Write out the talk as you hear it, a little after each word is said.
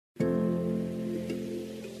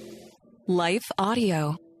Life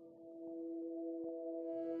Audio.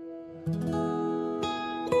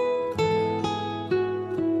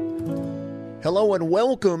 Hello and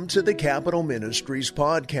welcome to the Capital Ministries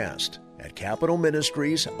podcast. At Capital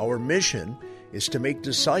Ministries, our mission is to make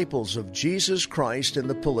disciples of Jesus Christ in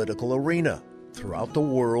the political arena throughout the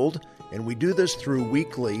world, and we do this through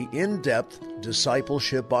weekly, in-depth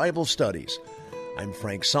discipleship Bible studies. I'm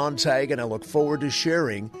Frank Sontag, and I look forward to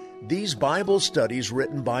sharing these Bible studies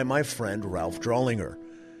written by my friend Ralph Drollinger.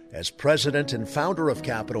 As president and founder of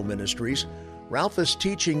Capital Ministries, Ralph is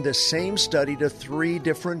teaching the same study to 3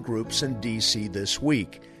 different groups in D.C. this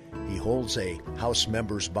week. He holds a House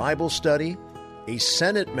Members Bible Study, a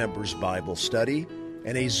Senate Members Bible Study,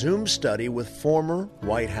 and a Zoom study with former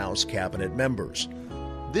White House cabinet members.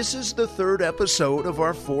 This is the 3rd episode of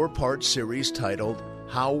our 4-part series titled,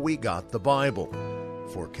 How We Got the Bible.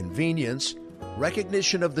 For convenience,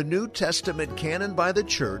 recognition of the New Testament canon by the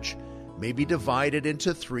Church may be divided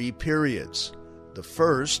into 3 periods. The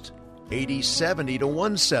first, AD 70 to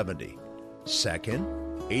 170. Second,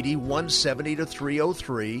 AD 170 to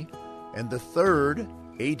 303. And the third,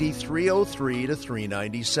 AD 303 to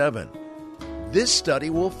 397. This study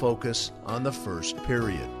will focus on the first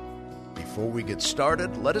period. Before we get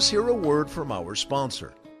started, let us hear a word from our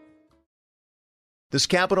sponsor. This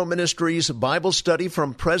Capital Ministries Bible study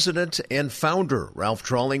from President and Founder Ralph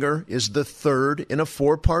Drollinger is the 3rd in a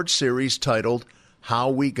 4-part series titled, How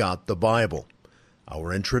We Got the Bible.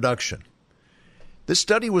 Our introduction. This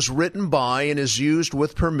study was written by and is used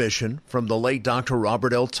with permission from the late Dr.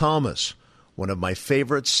 Robert L. Thomas, one of my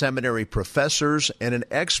favorite seminary professors and an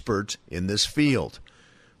expert in this field.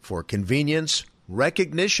 For convenience,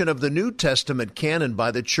 recognition of the New Testament canon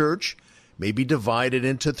by the Church may be divided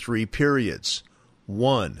into 3 periods.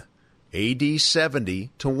 1. AD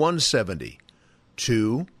 70 to 170.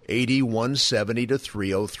 2. AD 170 to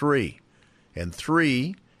 303. And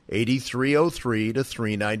 3. AD 303 to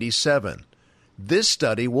 397. This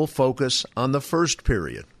study will focus on the first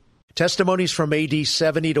period. Testimonies from AD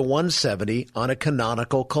 70 to 170 on a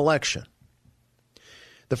canonical collection.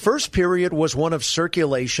 The first period was one of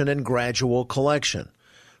circulation and gradual collection.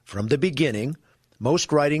 From the beginning,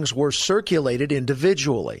 most writings were circulated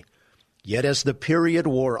individually. Yet as the period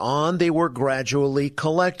wore on, they were gradually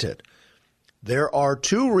collected. There are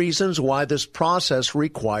 2 reasons why this process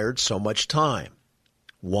required so much time.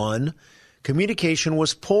 1. Communication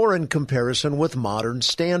was poor in comparison with modern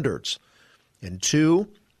standards. And 2.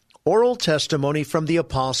 Oral testimony from the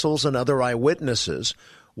apostles and other eyewitnesses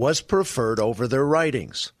was preferred over their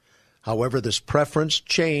writings. However, this preference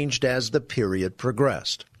changed as the period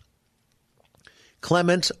progressed.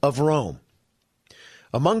 Clement of Rome.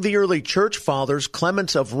 Among the early church fathers,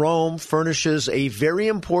 Clement of Rome furnishes a very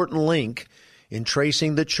important link in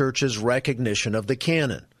tracing the church's recognition of the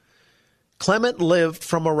canon. Clement lived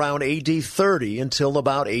from around AD 30 until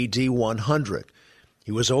about AD 100.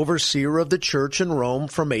 He was overseer of the church in Rome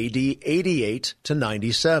from AD 88 to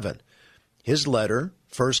 97. His letter,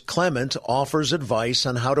 1 Clement, offers advice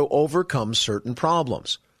on how to overcome certain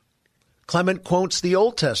problems. Clement quotes the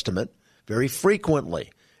Old Testament very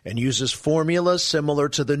frequently and uses formulas similar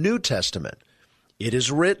to the New Testament. It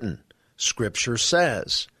is written, Scripture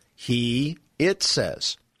says, it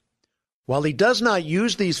says. While he does not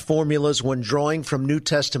use these formulas when drawing from New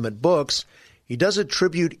Testament books, he does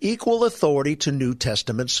attribute equal authority to New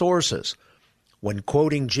Testament sources. When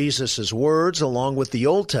quoting Jesus' words along with the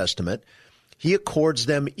Old Testament, he accords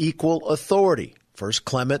them equal authority. 1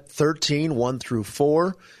 Clement 13, 1 through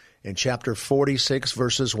 4, and chapter 46,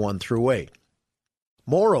 verses 1 through 8.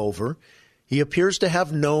 Moreover, he appears to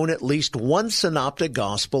have known at least one synoptic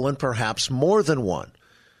gospel and perhaps more than one.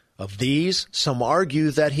 Of these, some argue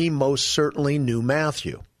that he most certainly knew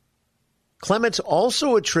Matthew. Clement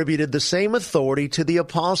also attributed the same authority to the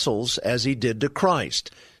apostles as he did to Christ,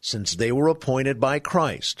 since they were appointed by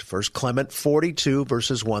Christ. 1 Clement 42,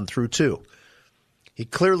 verses 1 through 2. He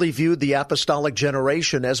clearly viewed the apostolic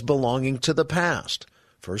generation as belonging to the past.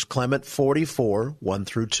 1 Clement 44, 1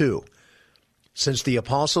 through 2. Since the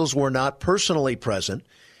apostles were not personally present,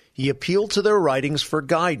 he appealed to their writings for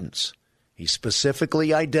guidance. He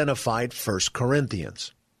specifically identified 1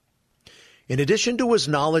 Corinthians. In addition to his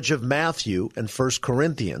knowledge of Matthew and 1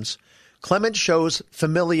 Corinthians, Clement shows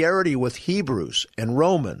familiarity with Hebrews and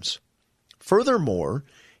Romans. Furthermore,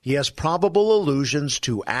 he has probable allusions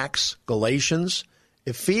to Acts, Galatians,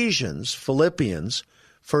 Ephesians, Philippians,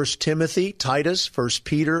 1 Timothy, Titus, 1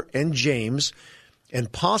 Peter, and James, and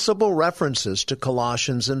possible references to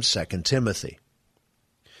Colossians and 2 Timothy.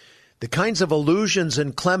 The kinds of allusions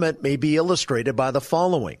in Clement may be illustrated by the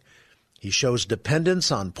following. He shows dependence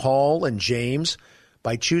on Paul and James,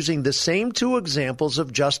 by choosing the same two examples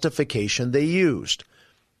of justification they used.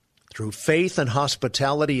 Through faith and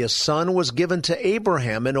hospitality, a son was given to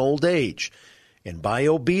Abraham in old age, and by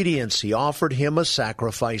obedience he offered him a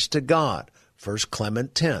sacrifice to God. 1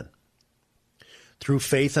 Clement 10. Through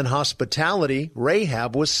faith and hospitality,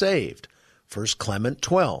 Rahab was saved. 1 Clement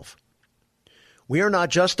 12. We are not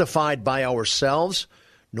justified by ourselves,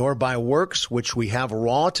 nor by works which we have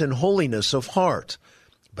wrought in holiness of heart,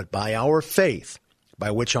 but by our faith,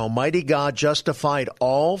 by which Almighty God justified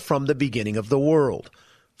all from the beginning of the world.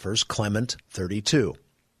 1 Clement 32.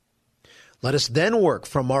 Let us then work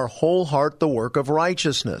from our whole heart the work of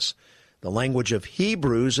righteousness. The language of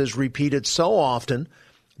Hebrews is repeated so often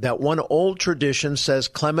that one old tradition says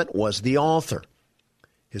Clement was the author.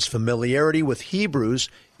 His familiarity with Hebrews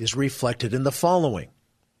is reflected in the following.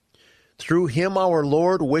 Through him our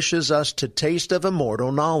Lord wishes us to taste of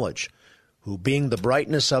immortal knowledge, who being the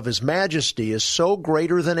brightness of his majesty is so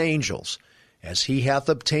greater than angels, as he hath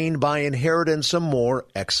obtained by inheritance a more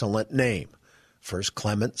excellent name. 1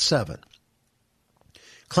 Clement 7.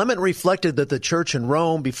 Clement reflected that the church in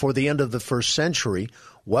Rome before the end of the first century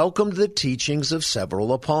welcomed the teachings of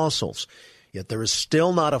several apostles, yet there is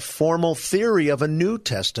still not a formal theory of a New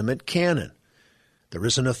Testament canon. There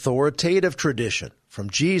is an authoritative tradition from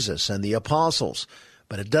Jesus and the apostles,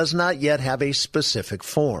 but it does not yet have a specific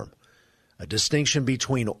form. A distinction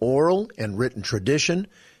between oral and written tradition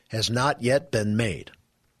has not yet been made.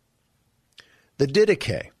 The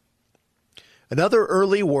Didache. Another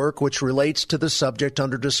early work which relates to the subject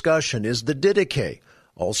under discussion is the Didache,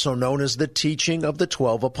 also known as the Teaching of the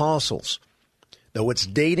 12 Apostles. Though its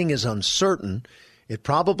dating is uncertain, it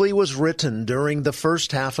probably was written during the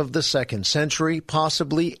first half of the 2nd century,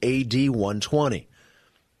 possibly AD 120.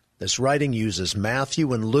 This writing uses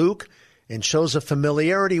Matthew and Luke and shows a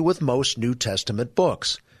familiarity with most New Testament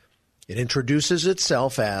books. It introduces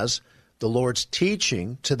itself as the Lord's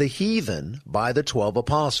teaching to the heathen by the 12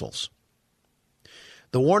 apostles.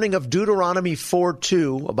 The warning of Deuteronomy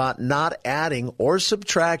 4:2 about not adding or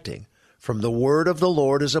subtracting from the word of the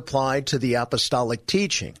Lord is applied to the apostolic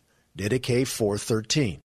teaching, Didache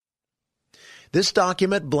 4:13. This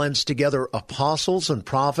document blends together apostles and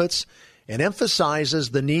prophets and emphasizes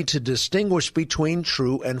the need to distinguish between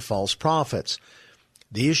true and false prophets.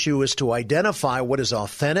 The issue is to identify what is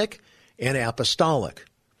authentic and apostolic.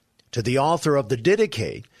 To the author of the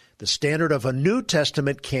Didache, the standard of a New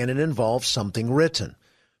Testament canon involves something written.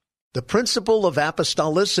 The principle of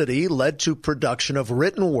apostolicity led to production of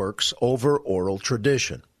written works over oral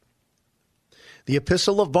tradition. The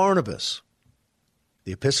Epistle of Barnabas.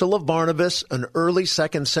 The Epistle of Barnabas, an early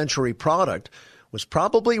 2nd century product, was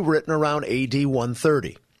probably written around AD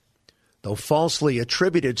 130. Though falsely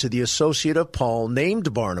attributed to the associate of Paul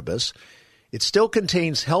named Barnabas, it still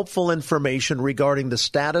contains helpful information regarding the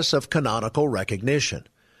status of canonical recognition.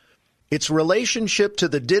 Its relationship to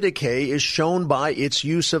the Didache is shown by its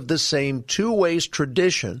use of the same two-ways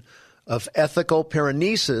tradition of ethical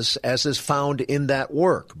paranesis as is found in that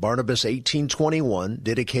work, Barnabas 18:21,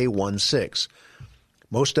 Didache 1:6.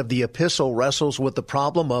 Most of the epistle wrestles with the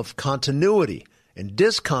problem of continuity and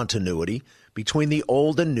discontinuity between the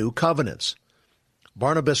Old and New covenants.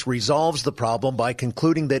 Barnabas resolves the problem by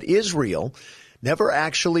concluding that Israel never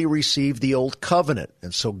actually received the Old Covenant,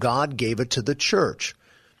 and so God gave it to the church.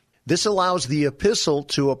 This allows the epistle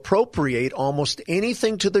to appropriate almost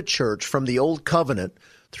anything to the church from the Old Covenant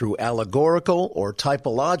through allegorical or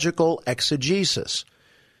typological exegesis.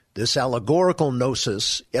 This allegorical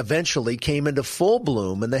gnosis eventually came into full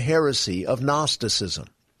bloom in the heresy of Gnosticism.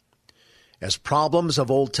 As problems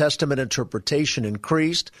of Old Testament interpretation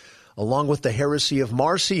increased, along with the heresy of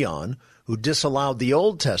Marcion, who disallowed the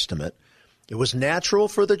Old Testament, it was natural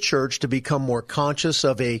for the church to become more conscious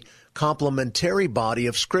of a complementary body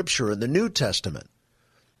of Scripture in the New Testament.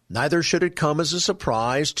 Neither should it come as a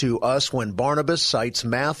surprise to us when Barnabas cites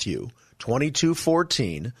Matthew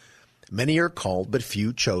 22:14, "Many are called, but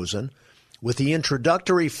few chosen," with the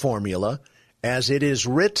introductory formula, "as it is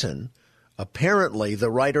written." Apparently, the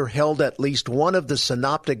writer held at least one of the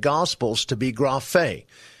synoptic Gospels to be graphe,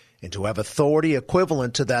 and to have authority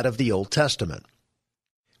equivalent to that of the Old Testament.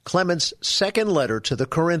 Clement's second letter to the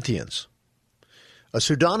Corinthians. A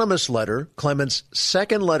pseudonymous letter, Clement's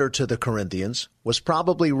second letter to the Corinthians, was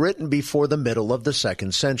probably written before the middle of the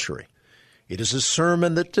 2nd century. It is a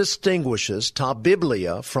sermon that distinguishes ta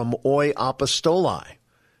Biblia from oi apostoli.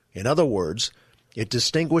 In other words, it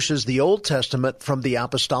distinguishes the Old Testament from the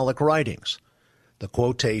apostolic writings. The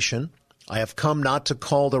quotation, "I have come not to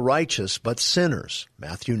call the righteous, but sinners,"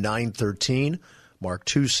 Matthew 9:13, Mark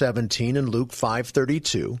 2:17, and Luke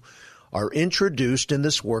 5:32, are introduced in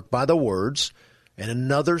this work by the words, and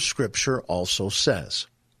another scripture also says.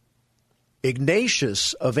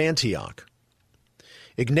 Ignatius of Antioch.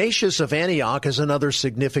 Ignatius of Antioch is another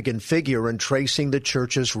significant figure in tracing the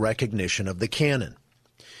church's recognition of the canon.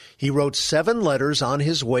 He wrote 7 letters on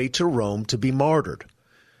his way to Rome to be martyred.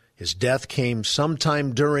 His death came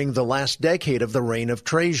sometime during the last decade of the reign of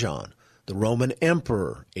Trajan, the Roman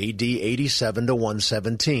emperor, AD 87 to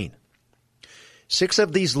 117. 6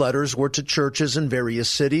 of these letters were to churches in various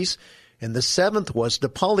cities, and the 7th was to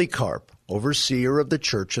Polycarp, overseer of the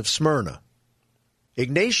church of Smyrna.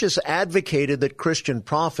 Ignatius advocated that Christian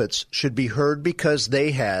prophets should be heard because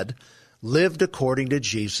they had lived according to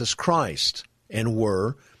Jesus Christ and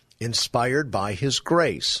were inspired by his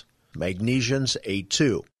grace, Magnesians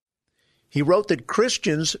 8:2. He wrote that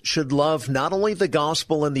Christians should love not only the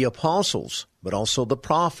gospel and the apostles, but also the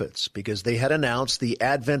prophets, because they had announced the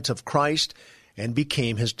advent of Christ and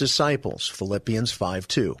became his disciples, Philippians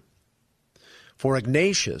 5:2. For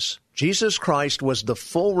Ignatius, Jesus Christ was the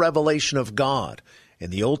full revelation of God,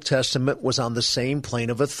 and the Old Testament was on the same plane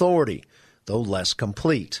of authority, though less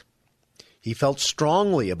complete. He felt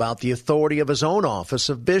strongly about the authority of his own office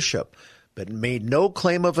of bishop, but made no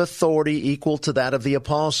claim of authority equal to that of the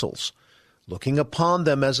apostles. Looking upon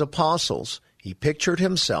them as apostles, he pictured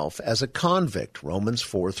himself as a convict, Romans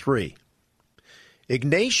 4:3.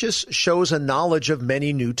 Ignatius shows a knowledge of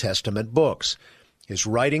many New Testament books. His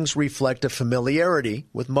writings reflect a familiarity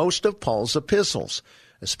with most of Paul's epistles,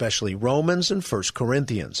 especially Romans and 1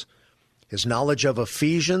 Corinthians. His knowledge of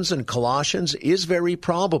Ephesians and Colossians is very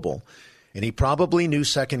probable, and he probably knew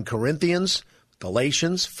 2 Corinthians,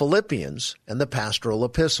 Galatians, Philippians, and the pastoral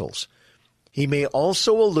epistles. He may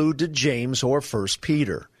also allude to James or 1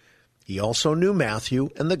 Peter. He also knew Matthew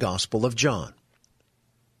and the Gospel of John.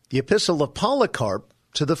 The Epistle of Polycarp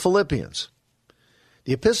to the Philippians.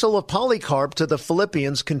 The Epistle of Polycarp to the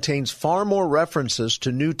Philippians contains far more references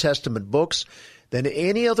to New Testament books than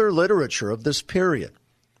any other literature of this period.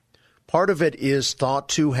 Part of it is thought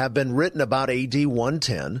to have been written about AD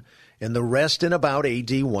 110, and the rest in about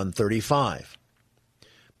AD 135.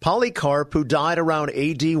 Polycarp, who died around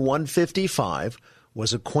AD 155,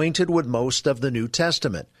 was acquainted with most of the New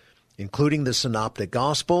Testament, including the Synoptic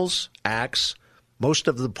Gospels, Acts, most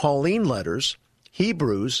of the Pauline letters,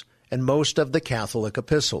 Hebrews, and most of the Catholic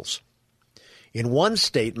epistles. In one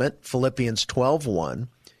statement, Philippians 12:1,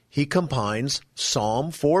 he combines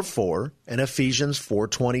Psalm 4:4 and Ephesians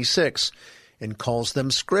 4:26 and calls them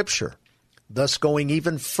Scripture, thus going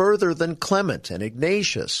even further than Clement and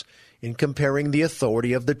Ignatius in comparing the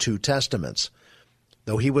authority of the two testaments.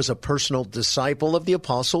 Though he was a personal disciple of the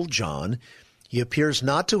Apostle John, he appears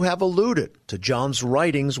not to have alluded to John's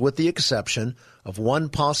writings with the exception of one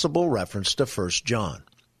possible reference to 1 John.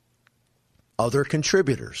 Other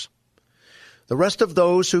contributors. The rest of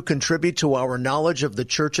those who contribute to our knowledge of the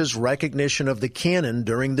Church's recognition of the canon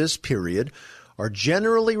during this period are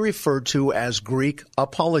generally referred to as Greek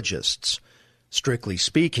apologists. Strictly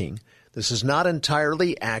speaking, this is not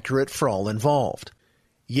entirely accurate for all involved.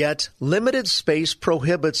 Yet, limited space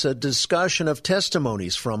prohibits a discussion of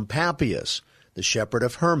testimonies from Papias, the shepherd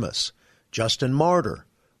of Hermas, Justin Martyr,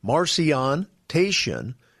 Marcion,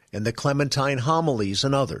 Tatian, and the Clementine Homilies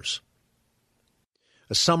and others.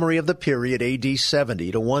 A summary of the period AD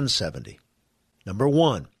 70 to 170. Number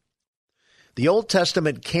 1. The Old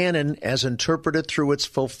Testament canon, as interpreted through its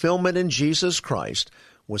fulfillment in Jesus Christ,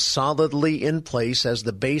 was solidly in place as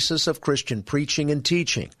the basis of Christian preaching and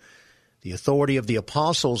teaching. The authority of the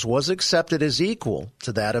apostles was accepted as equal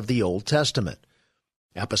to that of the Old Testament.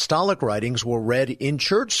 Apostolic writings were read in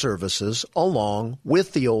church services along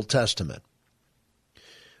with the Old Testament.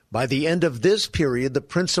 By the end of this period, the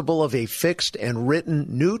principle of a fixed and written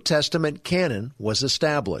New Testament canon was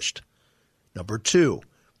established. Number 2,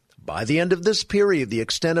 by the end of this period, the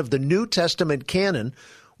extent of the New Testament canon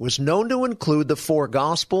was known to include the 4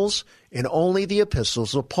 Gospels and only the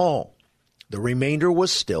epistles of Paul. The remainder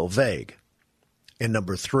was still vague. And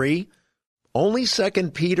number 3, only 2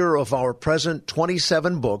 Peter of our present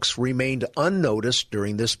 27 books remained unnoticed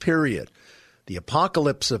during this period. The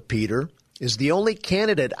Apocalypse of Peter is the only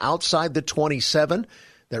candidate outside the 27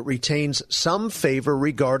 that retains some favor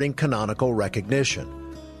regarding canonical recognition.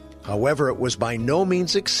 However, it was by no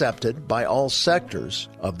means accepted by all sectors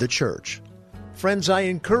of the Church. Friends, I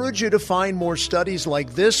encourage you to find more studies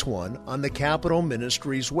like this one on the Capital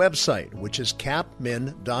Ministries website, which is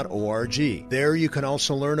capmin.org. There you can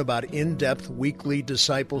also learn about in-depth weekly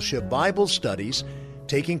discipleship Bible studies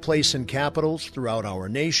taking place in capitals throughout our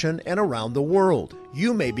nation and around the world.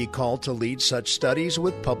 You may be called to lead such studies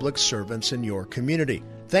with public servants in your community.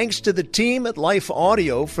 Thanks to the team at Life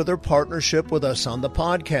Audio for their partnership with us on the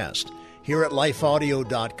podcast. Here at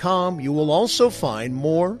lifeaudio.com, you will also find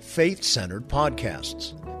more faith-centered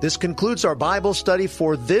podcasts. This concludes our Bible study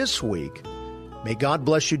for this week. May God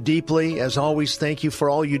bless you deeply. As always, thank you for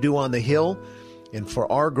all you do on the Hill. And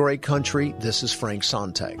for our great country, this is Frank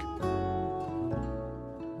Sontag.